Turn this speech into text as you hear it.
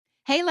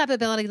Hey,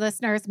 Lovability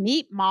listeners,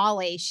 meet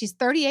Molly. She's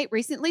 38,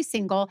 recently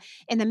single,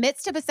 in the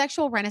midst of a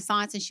sexual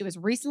renaissance, and she was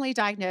recently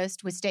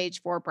diagnosed with stage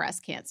 4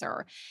 breast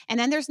cancer. And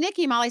then there's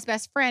Nikki, Molly's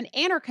best friend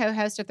and her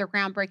co-host of their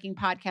groundbreaking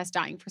podcast,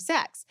 Dying for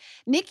Sex.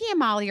 Nikki and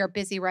Molly are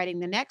busy writing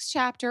the next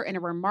chapter in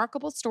a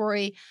remarkable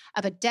story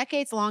of a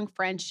decades-long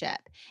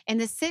friendship. In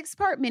the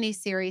 6-part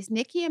miniseries,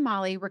 Nikki and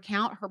Molly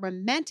recount her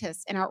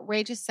momentous and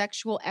outrageous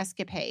sexual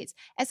escapades,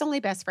 as only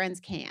best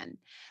friends can.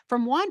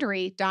 From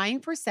Wondery,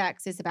 Dying for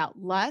Sex is about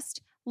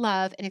lust,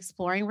 love, and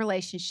exploring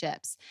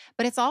relationships.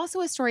 But it's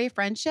also a story of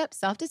friendship,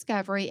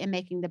 self-discovery, and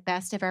making the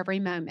best of every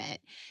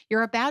moment.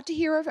 You're about to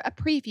hear a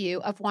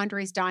preview of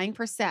Wondery's Dying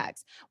for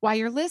Sex. While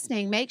you're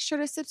listening, make sure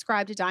to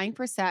subscribe to Dying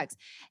for Sex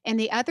and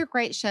the other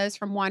great shows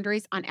from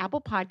Wondery's on Apple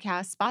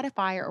Podcasts,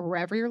 Spotify, or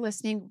wherever you're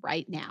listening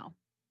right now.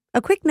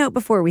 A quick note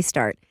before we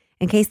start.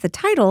 In case the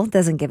title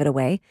doesn't give it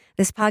away,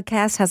 this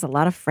podcast has a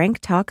lot of frank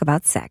talk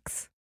about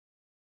sex.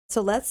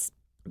 So let's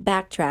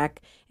backtrack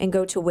and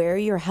go to where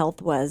your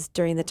health was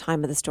during the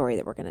time of the story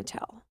that we're going to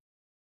tell.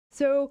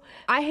 So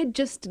I had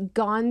just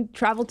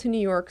traveled to New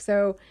York.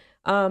 So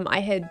I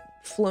had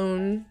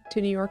flown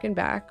to New York and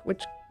back,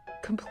 which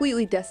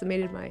completely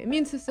decimated my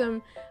immune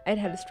system. I had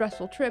had a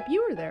stressful trip.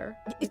 You were there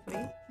with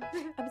me.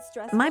 I'm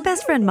stressed. My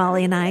best friend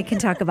Molly and I can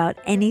talk about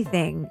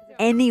anything,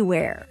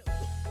 anywhere.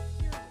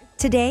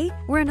 Today,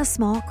 we're in a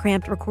small,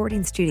 cramped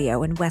recording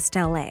studio in West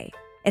LA.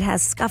 It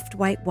has scuffed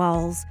white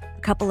walls, a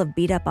couple of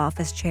beat-up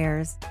office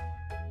chairs.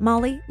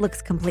 Molly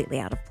looks completely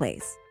out of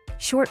place.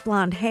 Short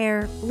blonde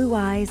hair, blue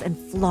eyes, and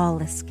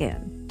flawless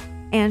skin.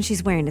 And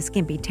she's wearing a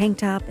skimpy tank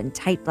top and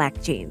tight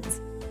black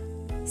jeans.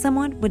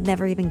 Someone would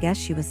never even guess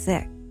she was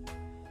sick.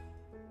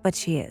 But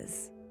she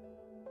is.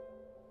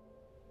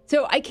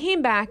 So I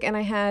came back and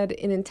I had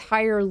an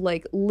entire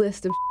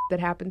list of that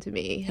happened to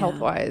me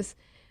health-wise.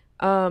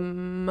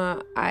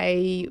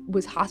 I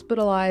was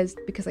hospitalized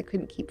because I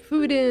couldn't keep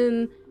food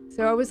in.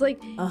 So I was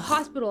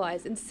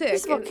hospitalizalized and sick.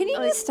 First of all, can you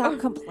just stop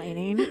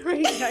complaining? Right,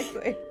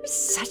 exactly. You're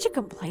such a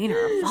complainer.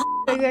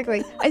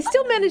 Exactly. I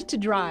still managed to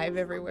drive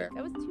everywhere.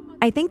 That was too much.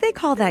 I think they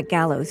call that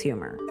gallows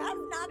humor. That's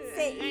not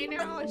safe. I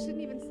know. I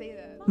shouldn't even say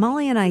that.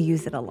 Molly and I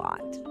use it a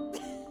lot.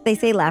 They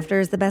say laughter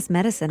is the best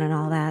medicine and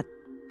all that.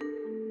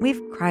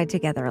 We've cried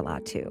together a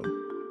lot too.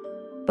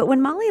 But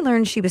when Molly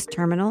learned she was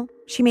terminal,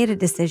 she made a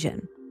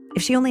decision.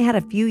 If she only had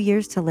a few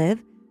years to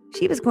live,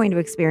 she was going to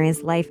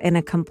experience life in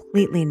a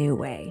completely new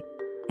way.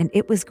 And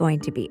it was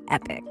going to be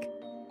epic.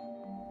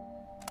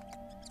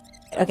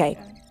 Okay,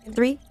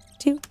 3,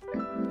 2.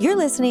 You're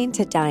listening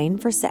to Dying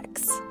for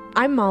Sex.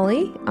 I'm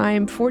Molly.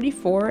 I'm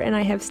 44 and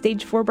I have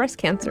stage 4 breast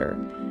cancer.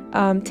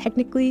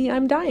 Technically,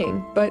 I'm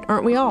dying, but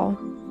aren't we all?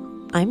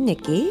 I'm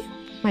Nikki.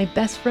 My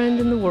best friend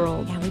in the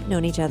world. Yeah, we've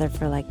known each other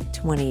for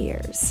 20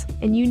 years.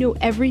 And you know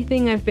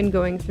everything I've been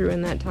going through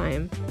in that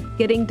time.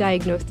 Getting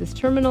diagnosed as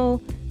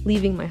terminal,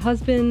 leaving my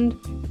husband,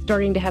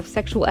 starting to have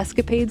sexual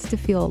escapades to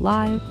feel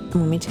alive.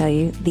 Let me tell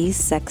you, these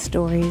sex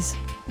stories,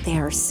 they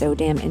are so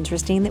damn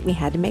interesting that we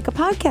had to make a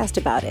podcast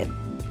about it.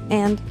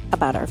 And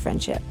about our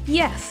friendship.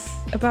 Yes,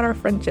 about our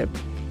friendship.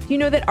 Do you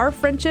know that our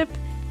friendship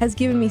has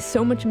given me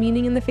so much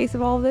meaning in the face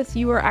of all of this?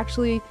 You are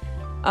actually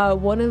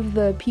one of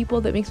the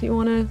people that makes me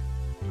want to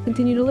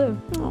continue to live.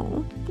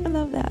 Oh, I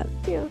love that.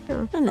 Yeah.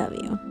 I love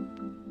you.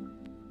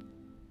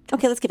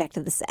 Okay, let's get back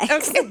to the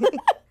sex. Okay.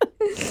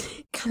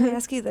 Can I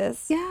ask you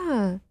this?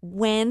 Yeah.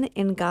 When,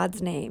 in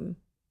God's name,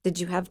 did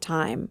you have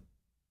time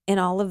in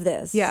all of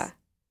this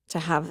to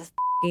have a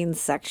f***ing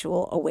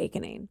sexual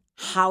awakening?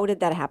 How did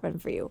that happen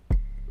for you?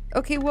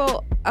 Okay,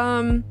 well,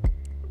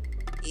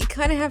 you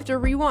kind of have to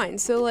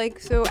rewind. So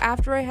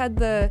after I had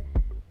the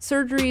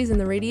surgeries and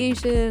the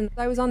radiation,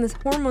 I was on this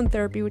hormone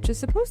therapy, which is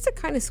supposed to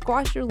kind of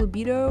squash your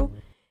libido,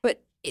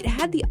 but it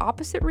had the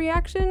opposite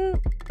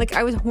reaction.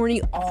 I was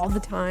horny all the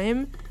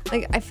time.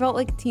 I felt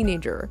like a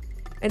teenager.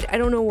 And I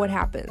don't know what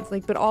happens.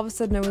 But all of a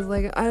sudden I was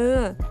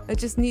I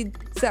just need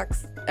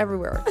sex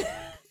everywhere.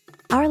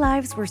 Our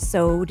lives were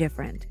so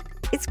different.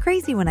 It's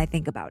crazy when I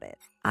think about it.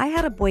 I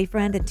had a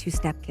boyfriend and 2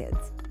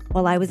 stepkids.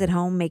 While I was at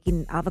home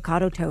making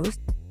avocado toast,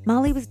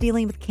 Molly was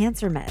dealing with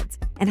cancer meds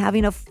and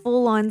having a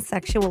full-on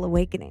sexual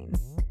awakening.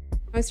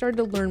 I started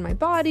to learn my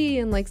body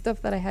and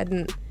stuff that I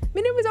hadn't. I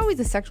mean, I was always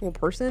a sexual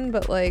person,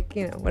 but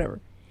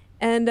whatever.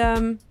 And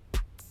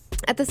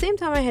at the same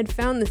time, I had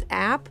found this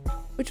app,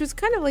 which was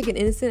kind of like an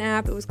innocent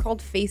app. It was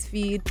called Face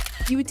Feed.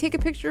 You would take a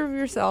picture of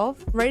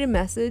yourself, write a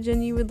message,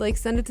 and you would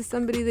send it to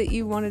somebody that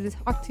you wanted to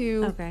talk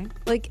to,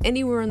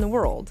 anywhere in the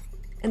world.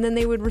 And then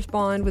they would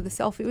respond with a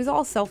selfie. It was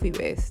all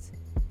selfie-based.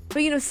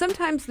 But,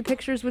 sometimes the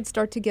pictures would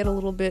start to get a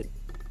little bit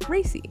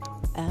racy.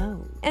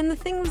 Oh. And the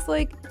thing was,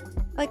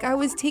 I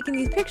was taking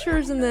these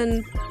pictures, and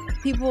then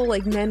people,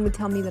 men would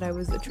tell me that I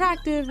was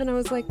attractive, and I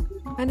was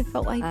kind of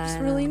felt like I just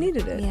really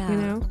needed it,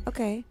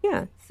 Okay.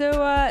 Yeah. So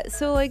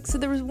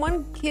there was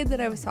one kid that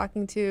I was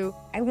talking to.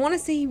 I want to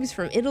say he was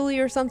from Italy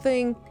or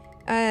something.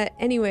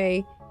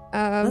 Anyway.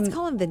 Let's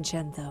call him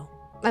Vincenzo.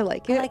 I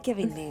like it. I like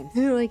giving names.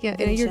 I like it.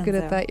 Vincenzo. You're good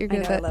at that.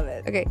 I love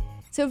it. Okay.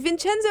 So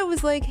Vincenzo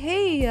was like,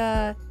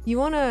 hey, you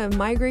want to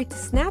migrate to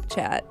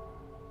Snapchat?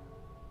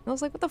 I I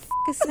was like, what the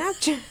is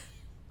Snapchat?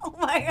 Oh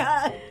my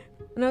God.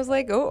 And I was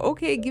like, oh,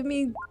 okay, give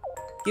me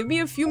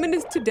a few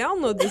minutes to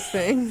download this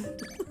thing.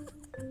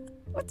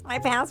 What's my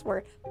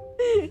password?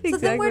 Exactly. So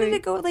then where did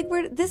it go? Like,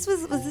 was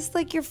this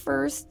like your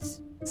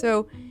first?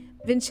 So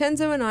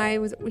Vincenzo and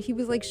he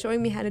was like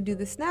showing me how to do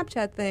the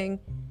Snapchat thing.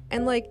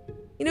 And like,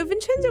 you know,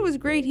 Vincenzo was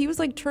great. He was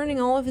like turning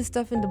all of his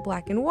stuff into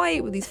black and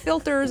white with these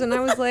filters. And I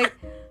was like,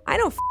 I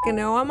don't fucking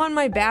know. I'm on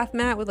my bath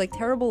mat with like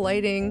terrible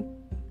lighting,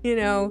 you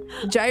know,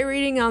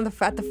 gyrating at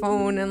the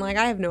phone. And like,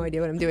 I have no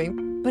idea what I'm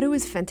doing. But it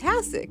was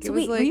fantastic. So it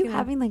was wait, like, were you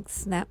having like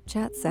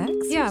Snapchat sex?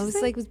 Yeah, it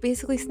was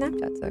basically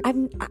Snapchat sex.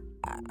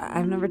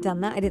 I've never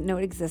done that. I didn't know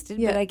it existed,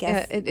 but I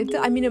guess. Yeah,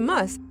 it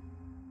must.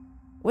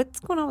 What's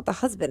going on with the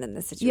husband in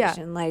this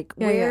situation? Yeah. Like,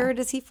 where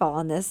does he fall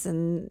on this?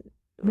 And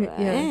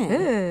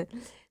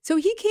So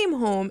he came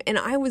home and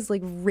I was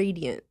like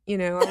radiant, you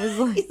know. I was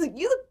like, he's like,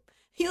 you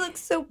look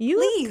so you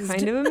pleased. look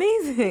kind of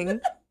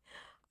amazing.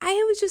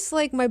 I was just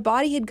like, my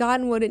body had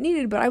gotten what it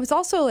needed, but I was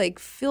also like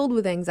filled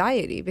with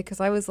anxiety because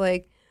I was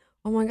like,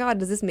 oh my God,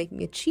 does this make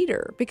me a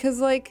cheater? Because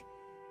like,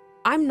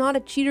 I'm not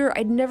a cheater.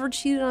 I'd never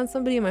cheated on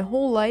somebody in my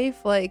whole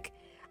life. Like,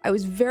 I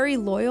was very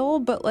loyal,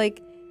 but like,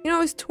 you know, I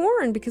was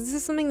torn because this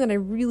is something that I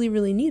really,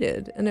 really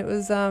needed. And it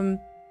was,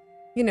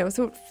 you know,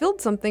 so it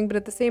filled something, but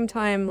at the same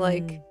time,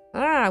 like,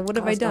 what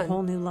have I done? A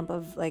whole new lump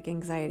of like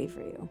anxiety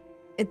for you.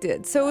 It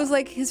did. So it was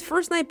like his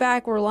first night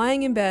back, we're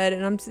lying in bed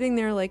and I'm sitting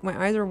there like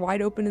my eyes are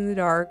wide open in the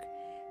dark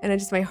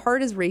and my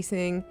heart is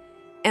racing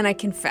and I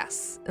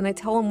confess and I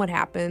tell him what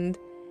happened.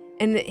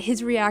 And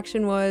his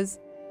reaction was,